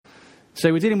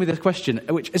So we're dealing with this question,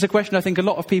 which is a question I think a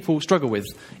lot of people struggle with.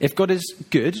 If God is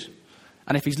good,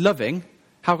 and if he's loving,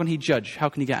 how can he judge? How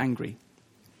can he get angry?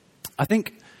 I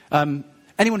think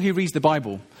anyone who reads the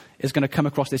Bible is going to come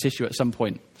across this issue at some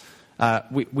point.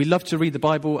 We love to read the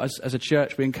Bible as a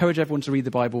church. We encourage everyone to read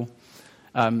the Bible.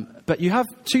 But you have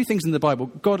two things in the Bible.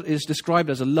 God is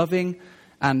described as a loving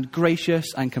and gracious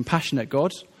and compassionate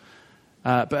God.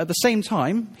 But at the same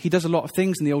time, he does a lot of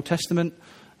things in the Old Testament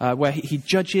where he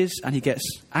judges and he gets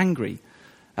angry.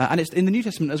 And it's in the New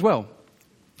Testament as well.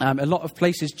 A lot of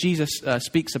places Jesus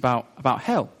speaks about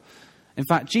hell. In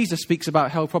fact, Jesus speaks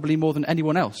about hell probably more than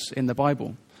anyone else in the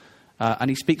Bible.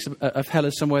 And he speaks of hell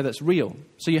as somewhere that's real.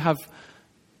 So you have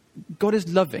God is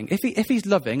loving. If he's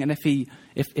loving, and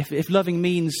if loving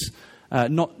means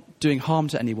not doing harm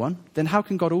to anyone, then how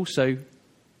can God also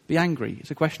be angry?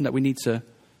 It's a question that we need to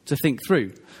think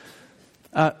through.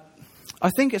 I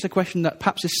think it's a question that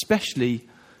perhaps especially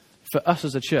for us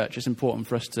as a church is important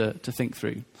for us to think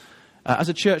through. As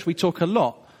a church, we talk a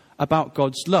lot about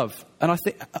God's love, and I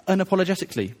think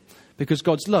unapologetically, because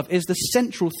God's love is the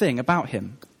central thing about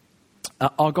him.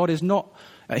 Our God is not,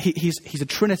 he's a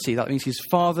Trinity. That means he's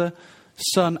Father,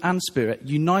 Son, and Spirit,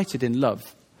 united in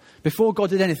love. Before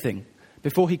God did anything,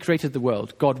 before he created the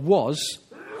world, God was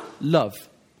love.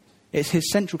 It's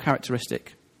his central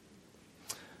characteristic.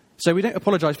 So we don't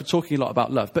apologise for talking a lot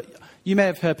about love, but you may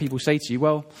have heard people say to you,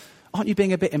 well, aren't you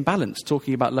being a bit imbalanced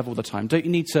talking about love all the time? Don't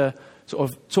you need to sort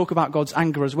of talk about God's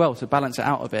anger as well to balance it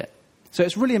out a bit? So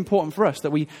it's really important for us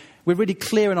that we're really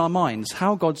clear in our minds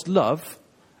how God's love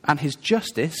and his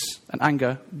justice and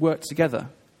anger work together.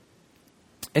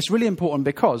 It's really important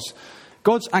because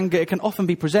God's anger, it can often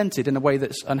be presented in a way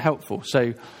that's unhelpful.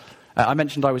 So I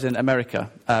mentioned I was in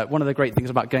America. One of the great things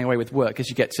about going away with work is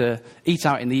you get to eat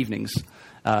out in the evenings,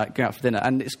 going out for dinner.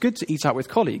 And it's good to eat out with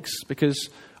colleagues because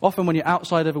often when you're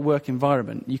outside of a work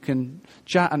environment, you can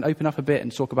chat and open up a bit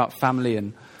and talk about family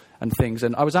and things.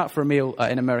 And I was out for a meal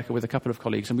in America with a couple of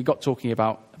colleagues, and we got talking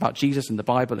about Jesus and the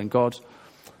Bible and God.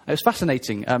 It was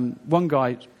fascinating. One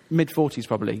guy, mid-40s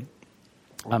probably,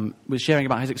 was sharing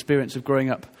about his experience of growing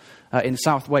up in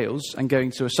South Wales and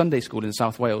going to a Sunday school in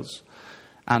South Wales.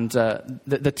 And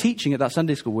the teaching at that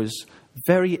Sunday school was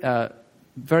very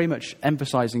much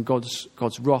emphasising God's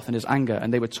wrath and his anger.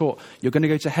 And they were taught, you're going to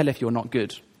go to hell if you're not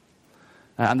good.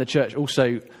 And the church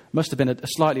also must have been a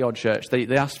slightly odd church. They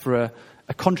asked for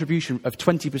a contribution of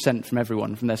 20% from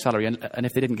everyone, from their salary. And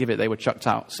if they didn't give it, they were chucked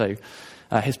out. So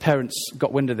his parents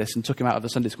got wind of this and took him out of the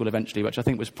Sunday school eventually, which I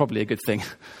think was probably a good thing.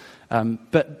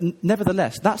 But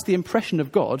nevertheless, that's the impression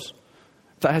of God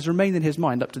that has remained in his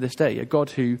mind up to this day. A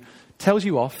God who tells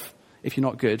you off if you're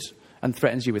not good and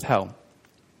threatens you with hell.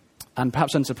 And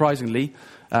perhaps unsurprisingly,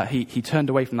 he turned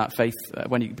away from that faith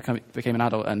when he became an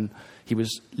adult, and he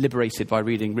was liberated by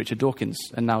reading Richard Dawkins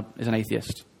and now is an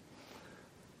atheist.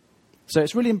 So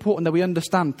it's really important that we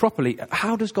understand properly,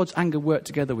 how does God's anger work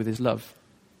together with his love?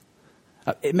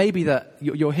 It may be that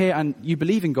you're here and you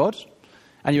believe in God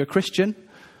and you're a Christian,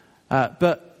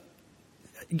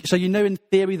 so you know in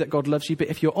theory that God loves you, but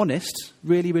if you're honest,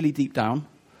 really, really deep down,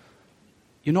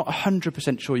 you're not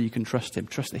 100% sure you can trust him,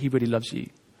 trust that he really loves you.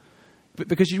 But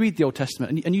because you read the Old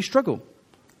Testament and you struggle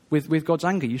with God's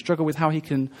anger, you struggle with how he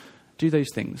can do those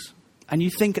things. And you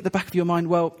think at the back of your mind,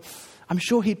 well, I'm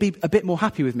sure he'd be a bit more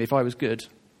happy with me if I was good.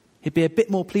 He'd be a bit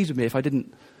more pleased with me if I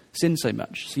didn't sin so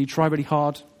much. So you try really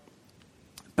hard,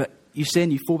 but you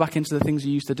sin, you fall back into the things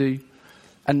you used to do.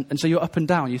 And so you're up and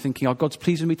down. You're thinking, oh, God's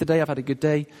pleased with me today. I've had a good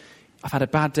day. I've had a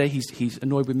bad day. He's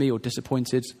annoyed with me or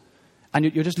disappointed.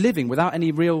 And you're just living without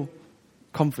any real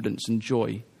confidence and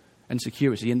joy and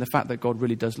security in the fact that God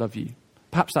really does love you.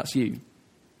 Perhaps that's you.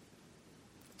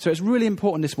 So it's really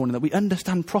important this morning that we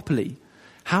understand properly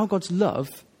how God's love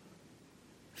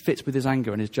fits with his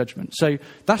anger and his judgment. So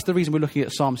that's the reason we're looking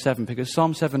at Psalm 7, because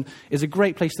Psalm 7 is a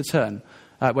great place to turn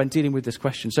when dealing with this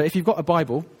question. So if you've got a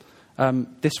Bible,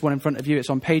 this one in front of you, it's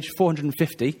on page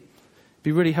 450. It'd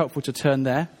be really helpful to turn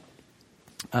there.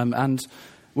 And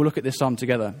we'll look at this psalm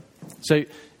together. So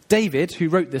David, who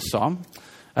wrote this psalm,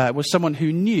 was someone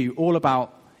who knew all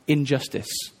about injustice.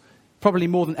 Probably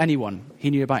more than anyone, he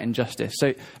knew about injustice.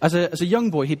 So as a young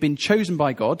boy, he'd been chosen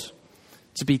by God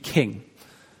to be king.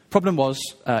 Problem was,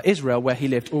 Israel, where he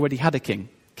lived, already had a king,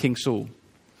 King Saul.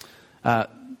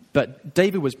 But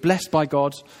David was blessed by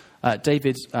God.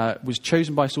 David was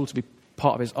chosen by Saul to be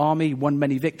part of his army, won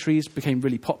many victories, became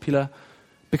really popular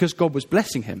because God was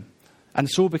blessing him. And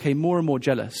Saul became more and more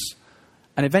jealous.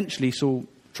 And eventually Saul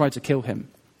tried to kill him.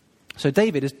 So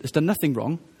David has done nothing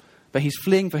wrong, but he's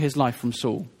fleeing for his life from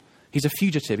Saul. He's a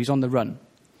fugitive. He's on the run.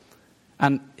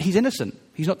 And he's innocent.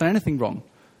 He's not done anything wrong,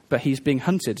 but he's being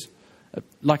hunted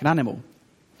like an animal.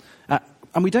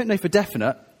 And we don't know for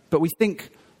definite, but we think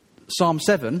Psalm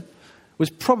 7 was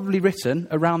probably written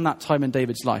around that time in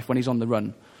David's life when he's on the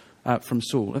run from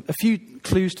Saul. A few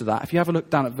clues to that. If you have a look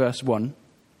down at verse 1,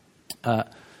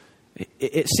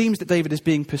 it seems that David is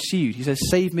being pursued. He says,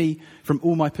 "Save me from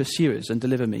all my pursuers and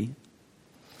deliver me."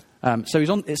 So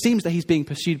it seems that he's being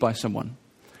pursued by someone.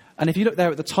 And if you look there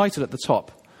at the title at the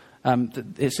top,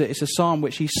 it's a psalm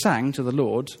which he sang to the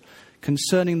Lord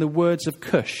concerning the words of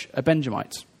Cush, a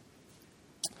Benjamite.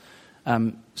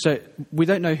 So we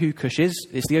don't know who Cush is.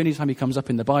 It's the only time he comes up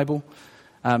in the Bible.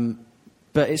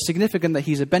 But it's significant that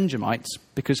he's a Benjamite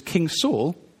because King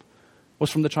Saul was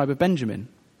from the tribe of Benjamin.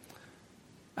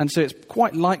 And so it's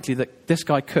quite likely that this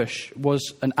guy Cush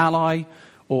was an ally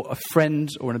or a friend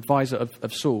or an advisor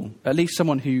of Saul, at least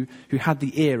someone who had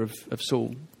the ear of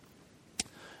Saul.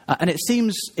 And it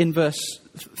seems in verse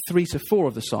 3 to 4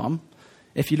 of the psalm,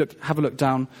 if you have a look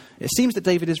down, it seems that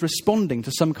David is responding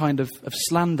to some kind of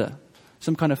slander,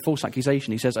 some kind of false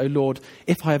accusation. He says, "O Lord,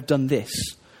 if I have done this,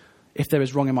 if there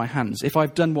is wrong in my hands, if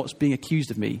I've done what's being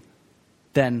accused of me,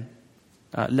 then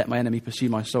let my enemy pursue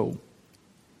my soul."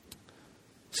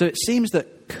 So it seems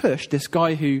that Cush, this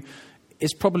guy who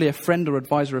is probably a friend or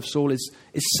advisor of Saul, is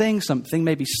saying something,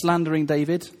 maybe slandering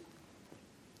David,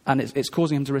 and it's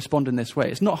causing him to respond in this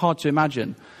way. It's not hard to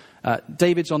imagine.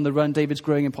 David's on the run, David's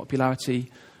growing in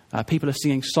popularity, people are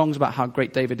singing songs about how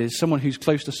great David is. Someone who's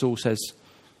close to Saul says,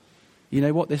 "You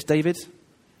know what, this David,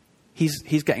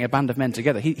 he's getting a band of men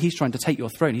together. He's trying to take your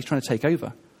throne, he's trying to take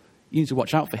over. You need to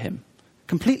watch out for him."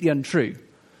 Completely untrue.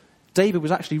 David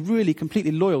was actually really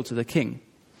completely loyal to the king.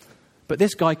 But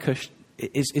this guy Cush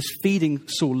is feeding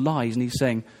Saul lies, and he's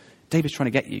saying, "David's trying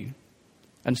to get you."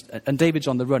 And David's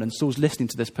on the run, and Saul's listening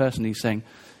to this person. He's saying,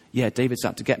 "Yeah, David's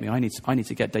out to get me. I need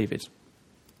to get David."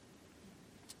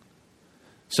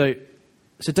 So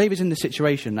David's in this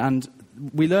situation, and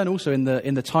we learn also in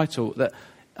the title that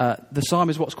the psalm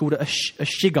is what's called a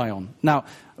shiggaion. Now,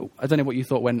 I don't know what you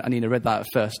thought when Anina read that at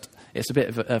first. It's a bit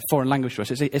of a foreign language to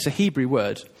us. It's a Hebrew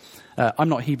word. I'm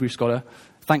not a Hebrew scholar.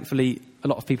 Thankfully, a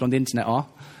lot of people on the internet are.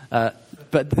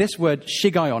 But this word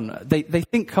shiggaion, they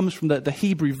think comes from the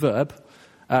Hebrew verb,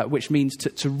 which means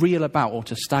to reel about or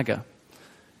to stagger.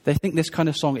 They think this kind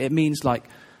of song, it means like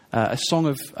a song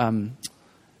of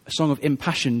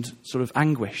impassioned sort of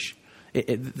anguish.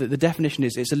 The definition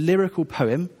is it's a lyrical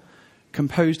poem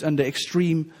composed under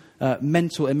extreme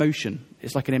mental emotion.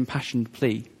 It's like an impassioned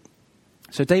plea.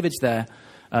 So David's there.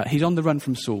 He's on the run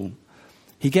from Saul.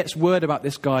 He gets word about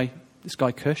this guy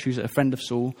Cush, who's a friend of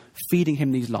Saul, feeding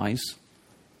him these lies.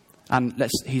 And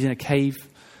he's in a cave.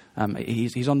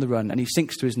 He's on the run, and he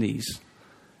sinks to his knees.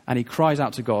 And he cries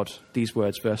out to God these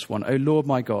words, verse 1, "O Lord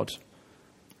my God,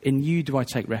 in you do I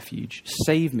take refuge.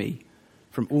 Save me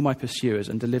from all my pursuers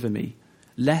and deliver me,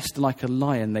 lest like a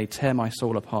lion they tear my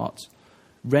soul apart,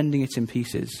 rending it in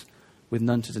pieces with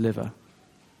none to deliver."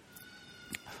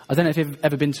 I don't know if you've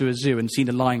ever been to a zoo and seen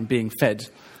a lion being fed.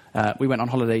 We went on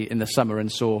holiday in the summer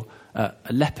and saw a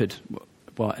leopard,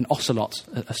 an ocelot,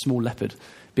 a small leopard,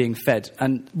 being fed.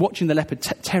 And watching the leopard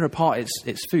tear apart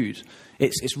its food,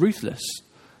 it's ruthless.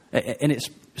 And it's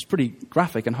pretty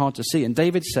graphic and hard to see. And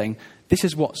David's saying, this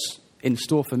is what's in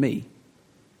store for me.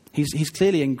 He's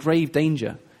clearly in grave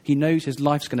danger. He knows his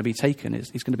life's going to be taken.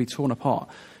 He's going to be torn apart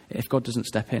if God doesn't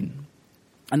step in.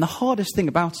 And the hardest thing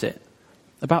about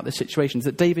this situation, is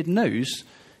that David knows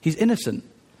he's innocent.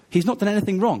 He's not done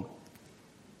anything wrong.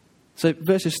 So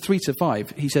verses 3 to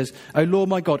 5, he says, "O Lord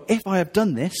my God, if I have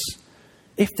done this,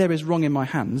 if there is wrong in my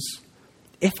hands,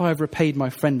 if I have repaid my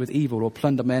friend with evil or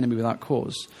plundered my enemy without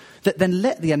cause, then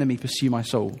let the enemy pursue my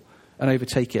soul and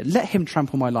overtake it. Let him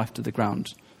trample my life to the ground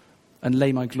and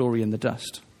lay my glory in the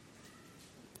dust."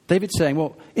 David's saying,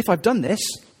 well, if I've done this,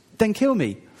 then kill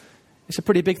me. It's a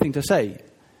pretty big thing to say.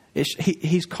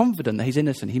 He's confident that he's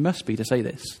innocent. He must be to say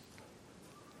this.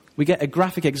 We get a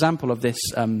graphic example of this,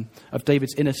 of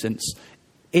David's innocence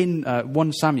in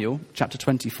 1 Samuel chapter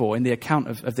 24, in the account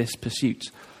of this pursuit.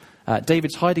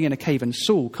 David's hiding in a cave, and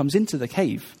Saul comes into the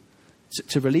cave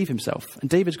to relieve himself. And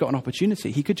David's got an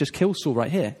opportunity. He could just kill Saul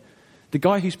right here. The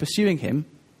guy who's pursuing him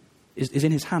is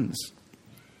in his hands.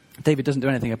 David doesn't do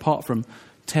anything apart from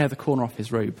tear the corner off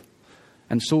his robe.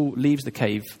 And Saul leaves the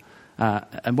cave.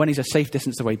 And when he's a safe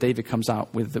distance away, David comes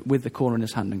out with the corner in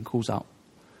his hand and calls out.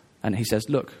 And he says,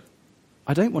 "Look,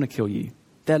 I don't want to kill you.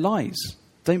 They're lies.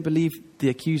 Don't believe the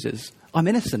accusers. I'm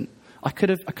innocent. I could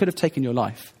have taken your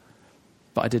life,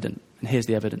 but I didn't. And here's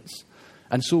the evidence."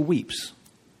 And Saul weeps.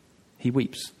 He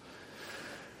weeps.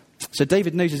 So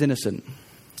David knows he's innocent.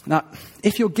 Now,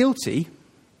 if you're guilty,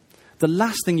 the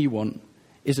last thing you want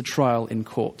is a trial in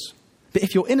court. But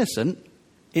if you're innocent,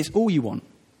 it's all you want.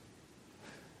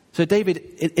 So David,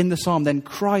 in the psalm, then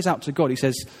cries out to God. He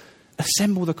says,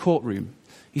 assemble the courtroom.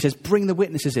 He says, bring the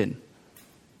witnesses in.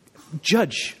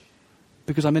 Judge,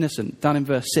 because I'm innocent. Down in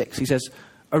verse 6, he says,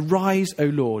 arise, O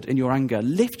Lord, in your anger.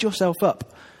 Lift yourself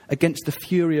up against the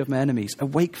fury of my enemies.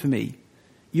 Awake for me.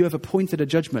 You have appointed a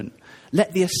judgment.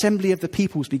 Let the assembly of the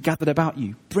peoples be gathered about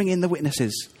you. Bring in the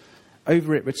witnesses.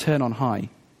 Over it return on high.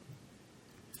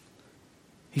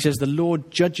 He says, the Lord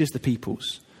judges the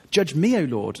peoples. Judge me, O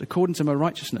Lord, according to my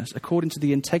righteousness, according to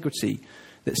the integrity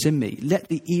that's in me. Let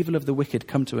the evil of the wicked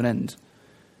come to an end.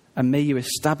 And may you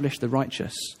establish the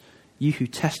righteous, you who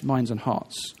test minds and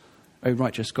hearts, O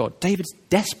righteous God. David's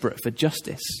desperate for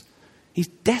justice. He's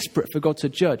desperate for God to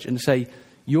judge and say,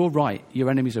 you're right, your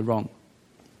enemies are wrong.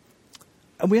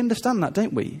 And we understand that,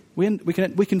 don't we? We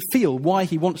can feel why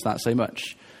he wants that so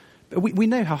much. But we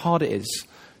know how hard it is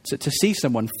to see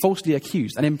someone falsely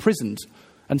accused and imprisoned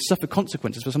and suffer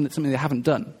consequences for something they haven't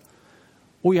done.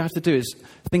 All you have to do is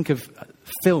think of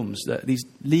films, these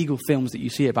legal films that you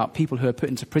see about people who are put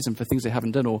into prison for things they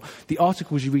haven't done, or the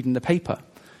articles you read in the paper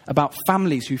about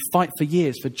families who fight for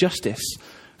years for justice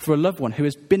for a loved one who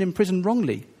has been imprisoned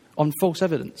wrongly on false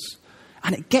evidence.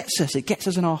 And it gets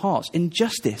us in our hearts.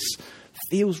 Injustice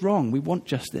feels wrong. We want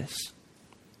justice.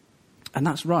 And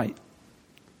that's right.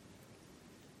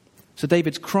 So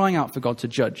David's crying out for God to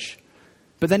judge.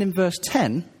 But then in verse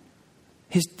 10,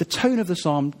 the tone of the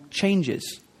psalm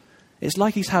changes. It's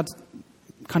like he's had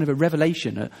kind of a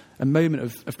revelation, a moment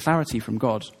of clarity from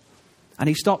God. And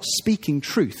he starts speaking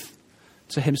truth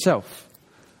to himself.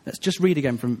 Let's just read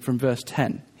again from verse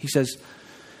 10. He says,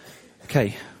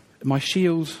 okay, my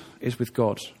shield is with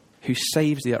God, who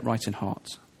saves the upright in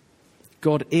heart.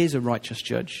 God is a righteous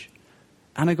judge,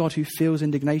 and a God who feels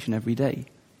indignation every day.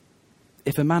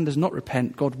 If a man does not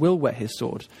repent, God will whet his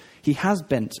sword. He has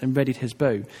bent and readied his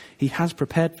bow. He has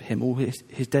prepared for him all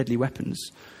his deadly weapons,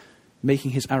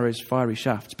 making his arrows fiery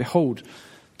shafts. Behold,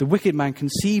 the wicked man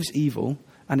conceives evil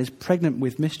and is pregnant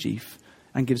with mischief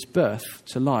and gives birth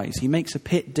to lies. He makes a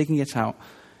pit, digging it out,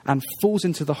 and falls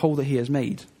into the hole that he has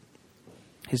made.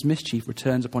 His mischief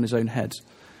returns upon his own head,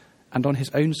 and on his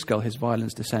own skull his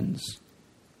violence descends.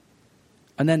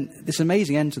 And then this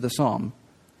amazing end to the psalm.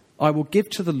 I will give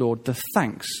to the Lord the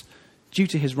thanks due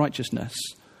to his righteousness.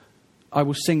 I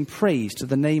will sing praise to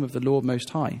the name of the Lord Most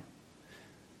High.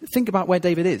 Think about where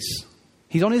David is.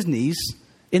 He's on his knees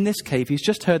in this cave. He's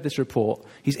just heard this report.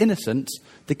 He's innocent.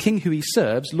 The king who he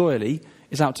serves loyally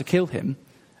is out to kill him.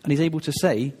 And he's able to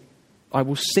say, I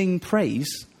will sing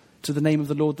praise to the name of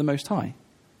the Lord the Most High.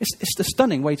 It's a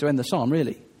stunning way to end the psalm,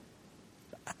 really.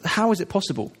 How is it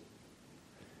possible?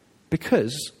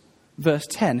 Because, verse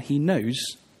 10, he knows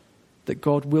that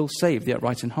God will save the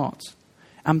upright in heart.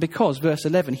 And because, verse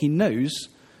 11, he knows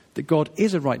that God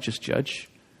is a righteous judge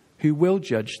who will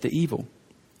judge the evil.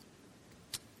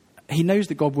 He knows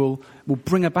that God will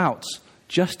bring about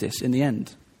justice in the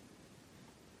end.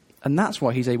 And that's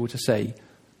why he's able to say,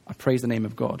 I praise the name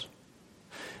of God.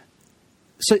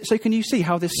 So can you see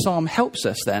how this psalm helps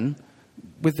us then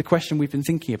with the question we've been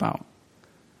thinking about?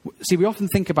 See, we often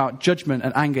think about judgment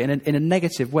and anger in a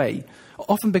negative way,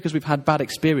 often because we've had bad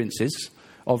experiences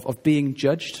of being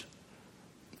judged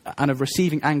and of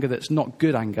receiving anger that's not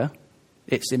good anger.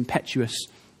 It's impetuous,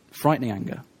 frightening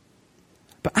anger.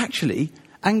 But actually,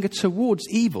 anger towards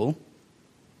evil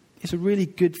is a really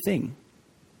good thing.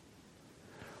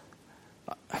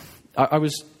 I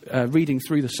was reading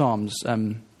through the Psalms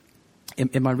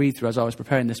in my read-through as I was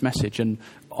preparing this message, and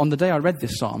on the day I read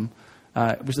this psalm,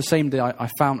 it was the same day I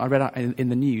read out in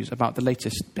the news about the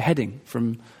latest beheading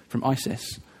from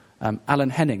ISIS. Alan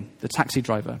Henning, the taxi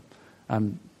driver,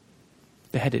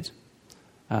 beheaded.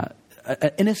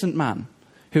 An innocent man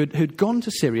who'd gone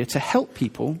to Syria to help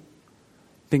people,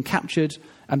 been captured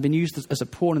and been used as a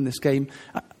pawn in this game.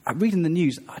 I read in the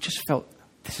news, I just felt,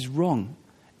 this is wrong.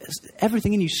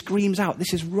 Everything in you screams out,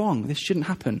 this is wrong, this shouldn't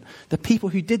happen. The people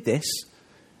who did this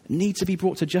need to be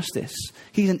brought to justice.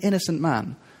 He's an innocent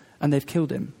man, and they've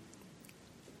killed him.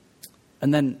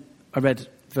 And then I read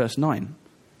verse 9.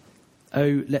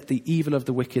 Oh, let the evil of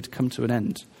the wicked come to an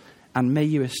end, and may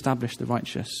you establish the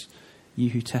righteous, you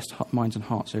who test minds and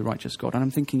hearts, O righteous God. And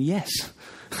I'm thinking, yes,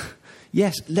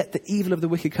 yes, let the evil of the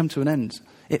wicked come to an end.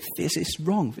 It's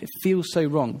wrong. It feels so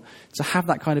wrong to have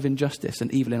that kind of injustice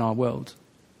and evil in our world.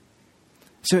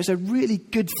 So it's a really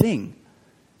good thing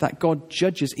that God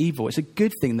judges evil. It's a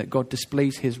good thing that God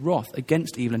displays his wrath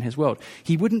against evil in his world.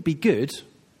 He wouldn't be good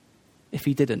if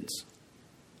he didn't.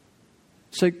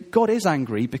 So God is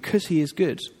angry because he is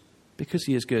good. Because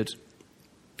he is good.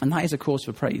 And that is a cause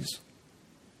for praise.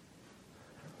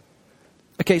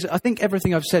 Okay, so I think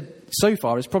everything I've said so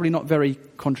far is probably not very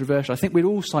controversial. I think we'd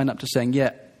all sign up to saying,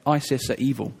 yeah, ISIS are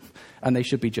evil and they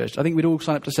should be judged. I think we'd all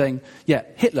sign up to saying, yeah,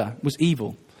 Hitler was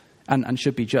evil and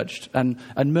should be judged. And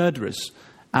murderers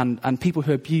and people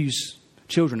who abuse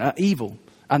children are evil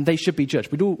and they should be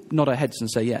judged. We'd all nod our heads and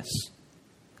say yes.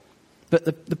 But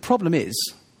the problem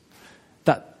is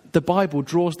that the Bible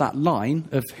draws that line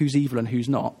of who's evil and who's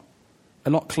not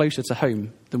a lot closer to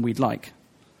home than we'd like.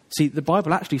 See, the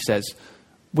Bible actually says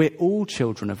we're all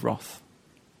children of wrath.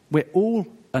 We're all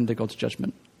under God's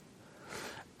judgment.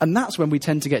 And that's when we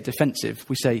tend to get defensive.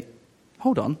 We say,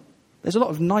 hold on, there's a lot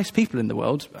of nice people in the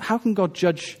world. How can God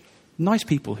judge nice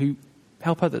people who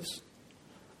help others?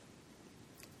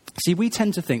 See, we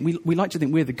tend to think, we like to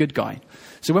think we're the good guy.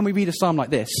 So when we read a psalm like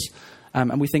this,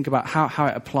 and we think about how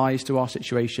it applies to our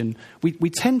situation, we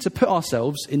tend to put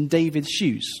ourselves in David's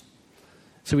shoes.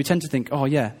 So we tend to think, oh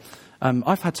yeah,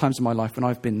 I've had times in my life when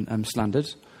I've been slandered,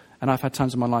 and I've had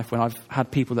times in my life when I've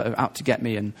had people that are out to get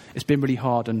me, and it's been really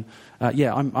hard, and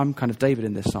I'm kind of David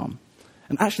in this psalm.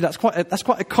 And actually that's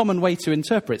quite a common way to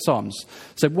interpret psalms.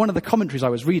 So one of the commentaries I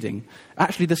was reading,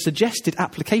 actually the suggested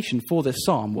application for this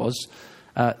psalm was,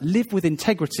 live with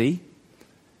integrity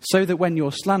so that when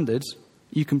you're slandered,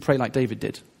 you can pray like David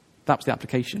did. That was the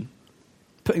application.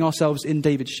 Putting ourselves in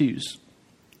David's shoes.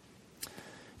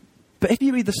 But if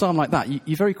you read the psalm like that,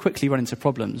 you very quickly run into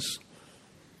problems.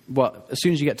 Well, as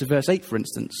soon as you get to verse 8, for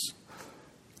instance,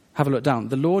 have a look down.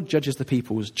 The Lord judges the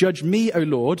peoples. Judge me, O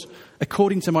Lord,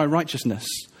 according to my righteousness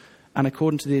and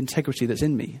according to the integrity that's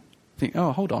in me. Think,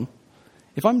 oh, hold on.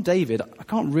 If I'm David, I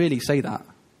can't really say that.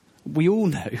 We all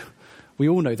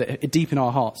know that deep in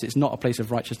our hearts, it's not a place of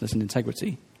righteousness and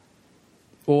integrity.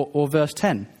 Or verse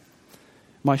 10.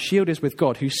 My shield is with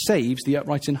God who saves the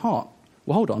upright in heart.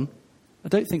 Well, hold on. I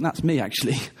don't think that's me,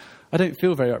 actually. I don't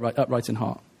feel very upright in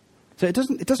heart. So it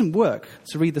doesn't work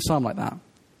to read the psalm like that.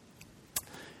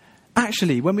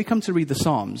 Actually, when we come to read the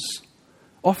Psalms,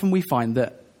 often we find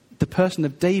that the person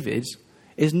of David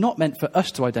is not meant for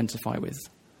us to identify with.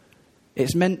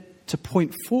 It's meant to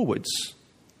point forwards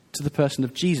to the person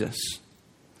of Jesus.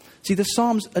 See, the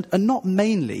Psalms are not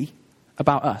mainly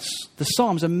about us. The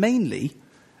Psalms are mainly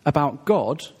about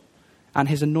God and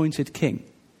his anointed king.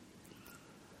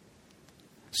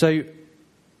 So,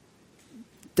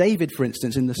 David, for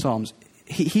instance, in the Psalms,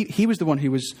 he was the one who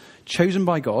was chosen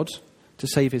by God to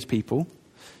save his people.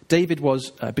 David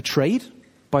was betrayed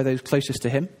by those closest to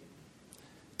him.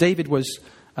 David was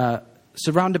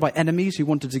surrounded by enemies who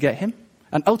wanted to get him.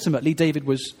 And ultimately, David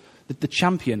was the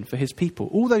champion for his people.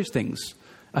 All those things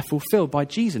are fulfilled by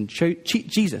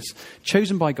Jesus,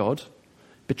 chosen by God,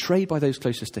 betrayed by those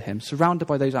closest to him, surrounded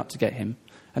by those out to get him,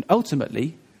 and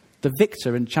ultimately the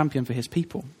victor and champion for his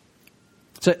people.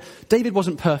 So David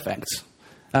wasn't perfect,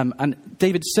 and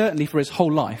David certainly for his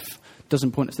whole life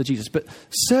doesn't point us to Jesus, but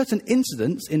certain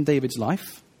incidents in David's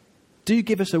life do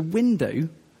give us a window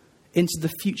into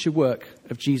the future work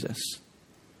of Jesus.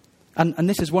 And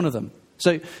this is one of them.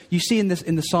 So you see in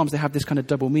the Psalms they have this kind of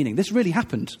double meaning. This really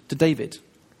happened to David,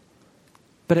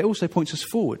 but it also points us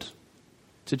forward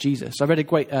to Jesus. I read a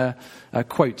great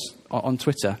quote on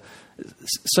Twitter.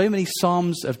 So many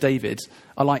Psalms of David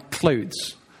are like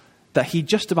clothes that he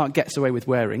just about gets away with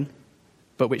wearing,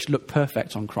 but which look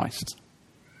perfect on Christ.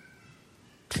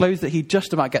 Clothes that he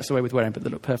just about gets away with wearing, but that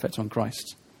look perfect on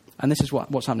Christ. And this is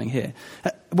what's happening here.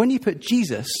 When you put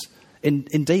Jesus in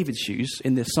David's shoes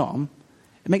in this psalm,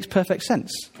 it makes perfect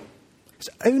sense. It's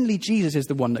only Jesus is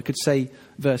the one that could say,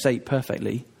 verse 8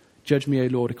 perfectly, judge me, O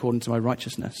Lord, according to my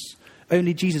righteousness.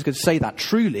 Only Jesus could say that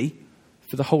truly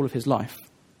for the whole of his life.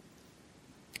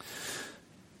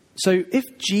 So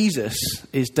if Jesus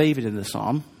is David in the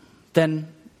psalm, then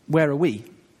where are we?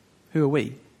 Who are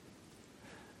we?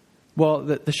 Well,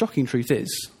 the shocking truth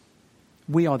is,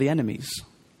 we are the enemies.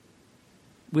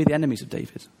 We're the enemies of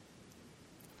David.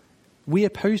 We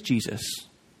oppose Jesus,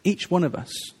 each one of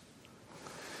us.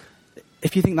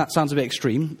 If you think that sounds a bit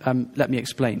extreme, let me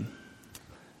explain.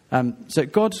 So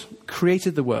God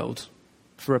created the world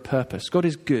for a purpose. God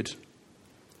is good.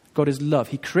 God is love.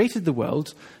 He created the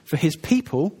world for his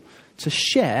people to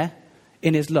share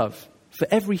in his love, for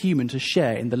every human to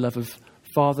share in the love of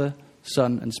Father,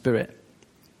 Son, and Spirit.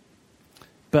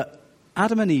 But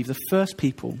Adam and Eve, the first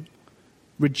people,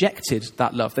 rejected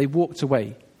that love. They walked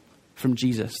away from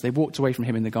Jesus. They walked away from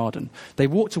him in the garden. They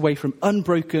walked away from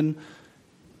unbroken,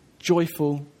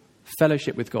 joyful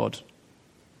fellowship with God.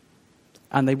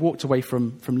 And they walked away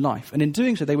from life. And in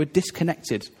doing so, they were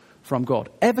disconnected from God.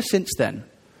 Ever since then,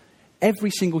 every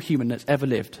single human that's ever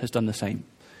lived has done the same.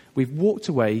 We've walked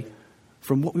away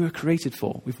from what we were created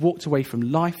for. We've walked away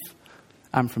from life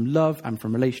and from love and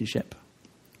from relationship.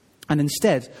 And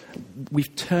instead,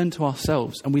 we've turned to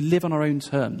ourselves and we live on our own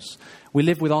terms. We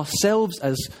live with ourselves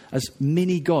as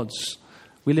mini gods.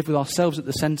 We live with ourselves at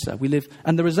the centre.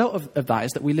 And the result of that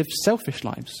is that we live selfish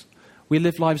lives. We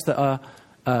live lives that are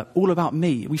all about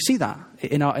me. We see that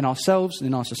in ourselves and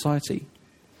in our society.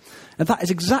 And that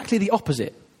is exactly the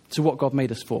opposite to what God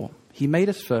made us for. He made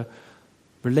us for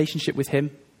relationship with him.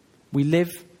 We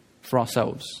live for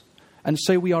ourselves. And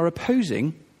so we are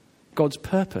opposing God's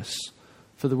purpose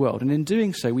for the world. And in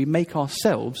doing so, we make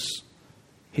ourselves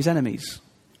his enemies.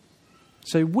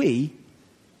 So we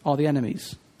are the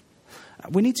enemies.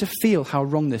 We need to feel how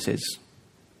wrong this is.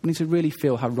 We need to really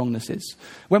feel how wrong this is.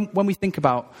 When we think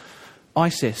about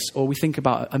ISIS, or we think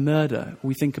about a murder, or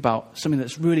we think about something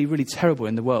that's really, really terrible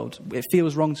in the world, it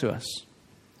feels wrong to us.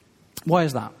 Why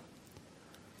is that?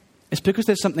 It's because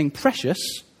there's something precious,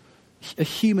 a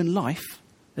human life,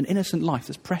 an innocent life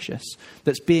that's precious,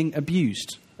 that's being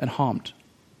abused and harmed.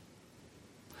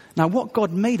 Now, what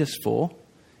God made us for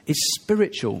is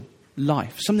spiritual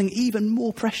life, something even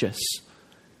more precious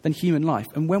than human life.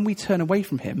 And when we turn away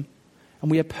from him and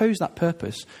we oppose that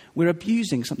purpose, we're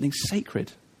abusing something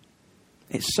sacred.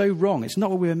 It's so wrong. It's not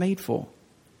what we were made for.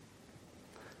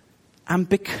 And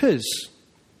because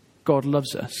God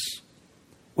loves us,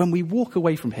 when we walk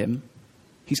away from him,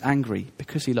 he's angry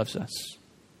because he loves us.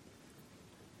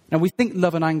 Now, we think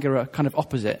love and anger are kind of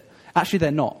opposite. Actually,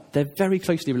 they're not. They're very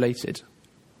closely related.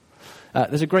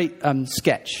 There's a great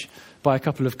sketch by a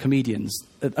couple of comedians,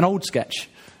 an old sketch,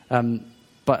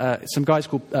 but some guys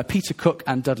called Peter Cook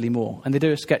and Dudley Moore, and they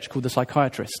do a sketch called The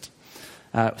Psychiatrist.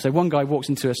 So one guy walks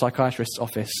into a psychiatrist's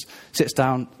office, sits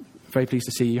down, very pleased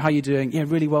to see you. How are you doing? Yeah,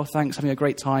 really well, thanks, having a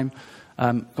great time.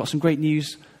 Got some great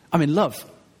news. I'm in love.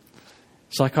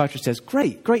 Psychiatrist says,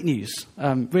 great news.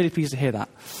 Really pleased to hear that.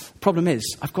 Problem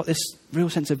is, I've got this real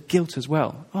sense of guilt as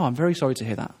well. Oh, I'm very sorry to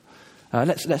hear that.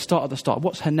 Let's start at the start.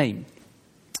 What's her name?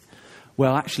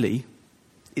 Well, actually,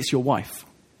 it's your wife.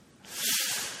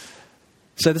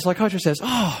 So the psychiatrist says,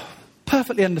 oh,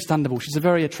 perfectly understandable. She's a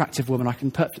very attractive woman. I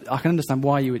can understand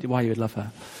why you would love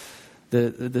her.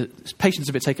 The patient's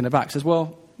a bit taken aback. Says,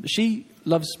 well, she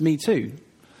loves me too.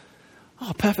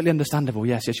 Oh, perfectly understandable.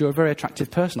 Yes, you're a very attractive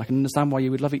person. I can understand why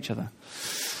you would love each other.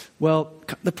 Well,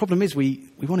 the problem is we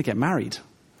want to get married.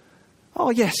 Oh,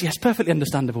 yes, perfectly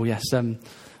understandable. Yes, I can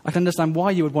understand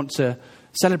why you would want to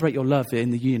celebrate your love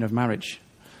in the union of marriage.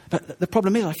 But the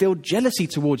problem is I feel jealousy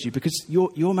towards you because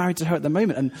you're married to her at the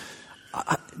moment.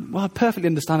 And well, perfectly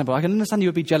understandable. I can understand you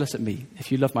would be jealous at me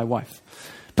if you love my wife.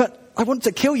 But I want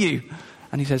to kill you.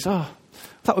 And he says, oh,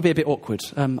 that would be a bit awkward.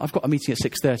 I've got a meeting at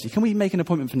 6:30. Can we make an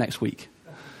appointment for next week?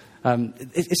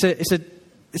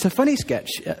 It's a funny sketch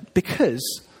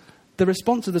because the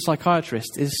response of the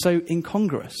psychiatrist is so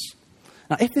incongruous.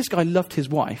 Now, if this guy loved his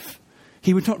wife,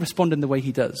 he would not respond in the way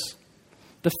he does.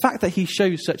 The fact that he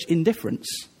shows such indifference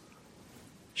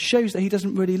shows that he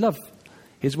doesn't really love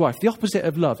his wife. The opposite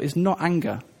of love is not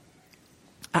anger.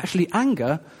 Actually,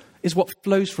 anger is what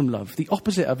flows from love. The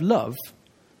opposite of love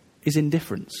is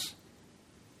indifference.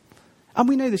 And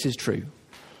we know this is true.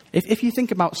 If you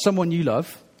think about someone you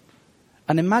love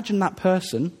and imagine that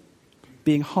person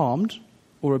being harmed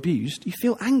or abused, you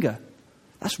feel anger.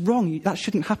 That's wrong. That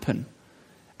shouldn't happen.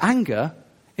 Anger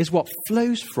is what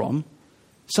flows from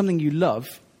something you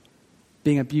love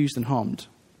being abused and harmed.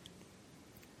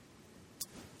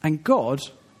 And God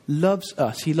loves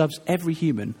us. He loves every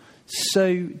human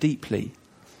so deeply.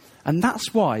 And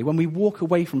that's why when we walk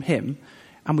away from him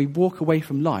and we walk away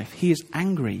from life, he is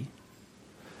angry.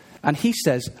 And he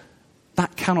says,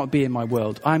 that cannot be in my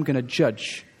world. I'm going to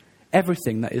judge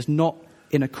everything that is not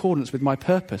in accordance with my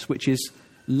purpose, which is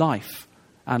life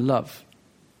and love.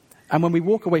 And when we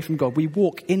walk away from God, we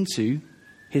walk into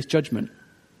his judgment.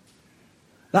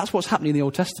 That's what's happening in the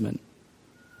Old Testament.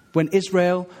 When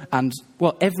Israel and,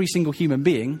 well, every single human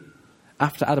being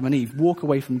after Adam and Eve walk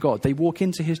away from God, they walk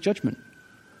into his judgment.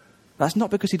 That's not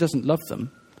because he doesn't love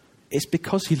them. It's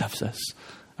because he loves us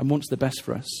and wants the best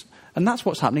for us. And that's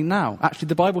what's happening now. Actually,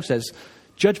 the Bible says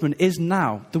judgment is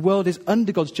now. The world is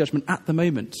under God's judgment at the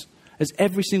moment as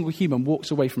every single human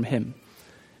walks away from him.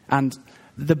 And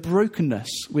the brokenness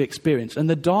we experience and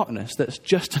the darkness that's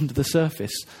just under the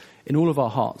surface in all of our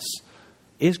hearts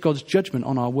is God's judgment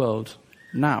on our world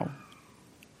now.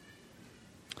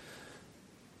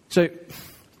 So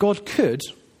God could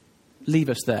leave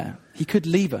us there. He could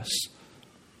leave us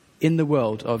in the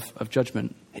world of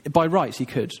judgment. By rights, he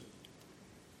could.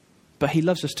 But he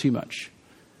loves us too much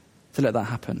to let that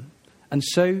happen. And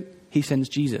so he sends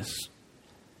Jesus.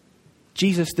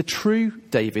 Jesus, the true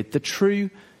David, the true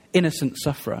innocent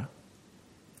sufferer.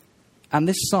 And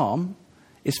this psalm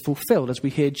is fulfilled as we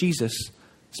hear Jesus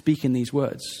speaking these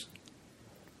words.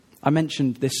 I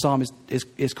mentioned this psalm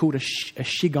is called a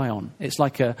shiggaion. It's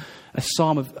like a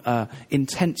psalm of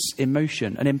intense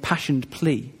emotion, an impassioned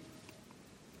plea.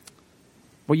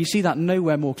 Well, you see that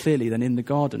nowhere more clearly than in the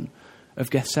Garden of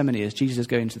Gethsemane as Jesus is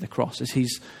going to the cross, as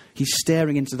he's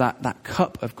staring into that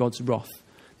cup of God's wrath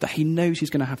that he knows he's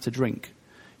going to have to drink.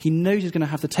 He knows he's going to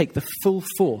have to take the full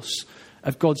force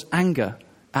of God's anger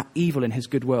at evil in his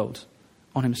good world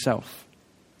on himself.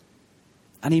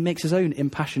 And he makes his own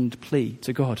impassioned plea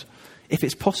to God. If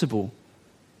it's possible,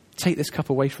 take this cup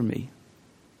away from me.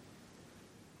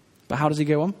 But how does he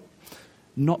go on?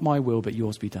 Not my will, but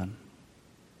yours be done.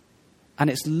 And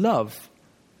it's love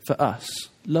for us,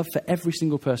 love for every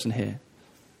single person here,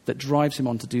 that drives him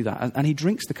on to do that. And he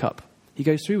drinks the cup. He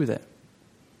goes through with it.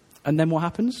 And then what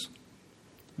happens?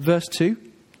 Verse 2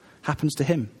 happens to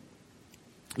him.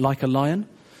 Like a lion,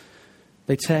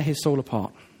 they tear his soul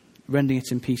apart, rending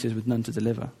it in pieces with none to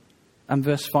deliver. And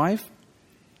verse 5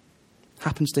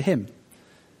 happens to him.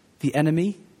 The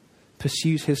enemy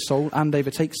pursues his soul and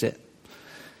overtakes it.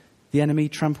 The enemy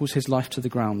tramples his life to the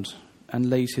ground and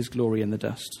lays his glory in the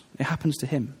dust. It happens to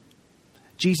him.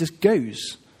 Jesus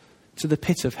goes to the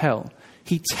pit of hell.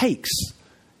 He takes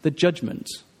the judgment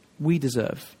we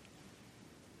deserve.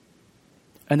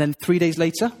 And then 3 days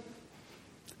later,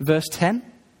 verse 10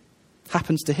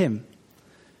 happens to him.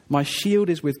 My shield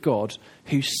is with God,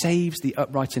 who saves the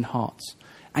upright in heart.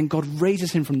 And God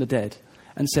raises him from the dead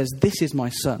and says, this is my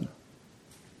son.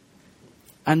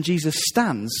 And Jesus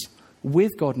stands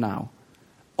with God now,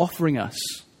 offering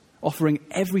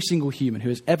every single human who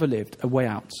has ever lived a way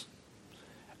out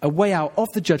of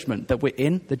the judgment that we're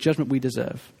in, the judgment we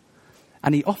deserve.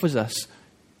 And he offers us,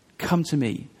 come to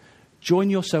me, join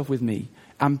yourself with me,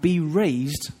 and be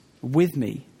raised with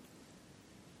me.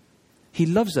 He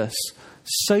loves us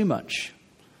so much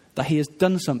that he has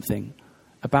done something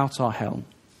about our hell.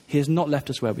 He has not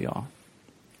left us where we are.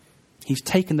 He's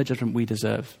taken the judgment we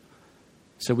deserve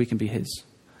so we can be his.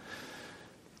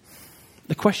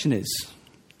 The question is,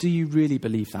 do you really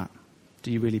believe that?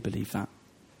 Do you really believe that?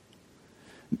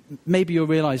 Maybe you're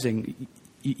realizing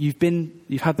you've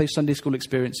had those Sunday school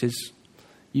experiences.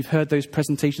 You've heard those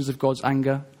presentations of God's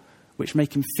anger, which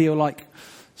make him feel like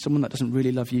someone that doesn't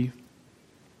really love you.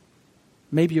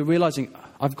 Maybe you're realizing,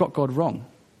 I've got God wrong.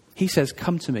 He says,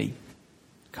 come to me.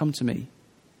 Come to me.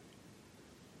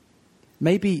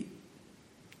 Maybe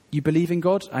you believe in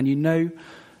God and you know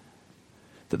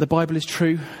that the Bible is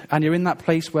true, and you're in that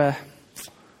place where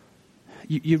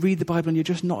you read the Bible and you're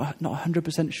just not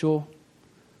 100% sure.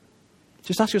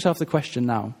 Just ask yourself the question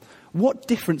now, what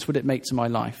difference would it make to my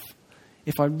life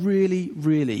if I really,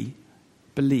 really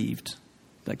believed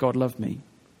that God loved me?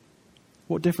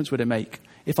 What difference would it make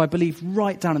if I believed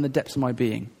right down in the depths of my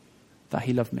being that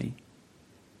he loved me?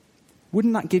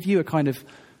 Wouldn't that give you a kind of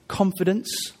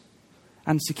confidence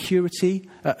and security,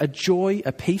 a joy,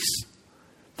 a peace,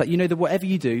 that you know that whatever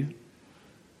you do,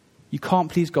 you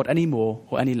can't please God any more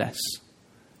or any less?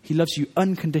 He loves you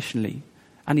unconditionally,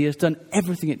 and he has done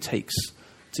everything it takes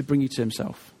to bring you to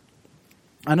himself.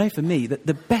 I know for me that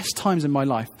the best times in my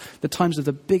life, the times of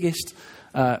the biggest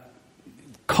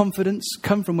confidence,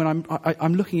 come from when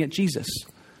I'm looking at Jesus,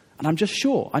 and I'm just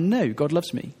sure, I know God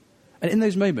loves me. And in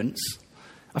those moments,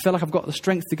 I feel like I've got the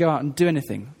strength to go out and do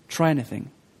anything, try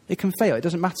anything. It can fail, it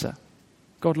doesn't matter.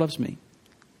 God loves me.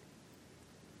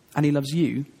 And he loves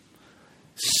you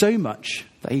so much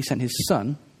that he sent his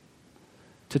son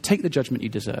to take the judgment you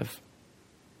deserve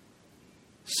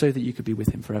so that you could be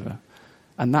with him forever.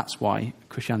 And that's why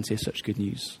Christianity is such good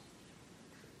news.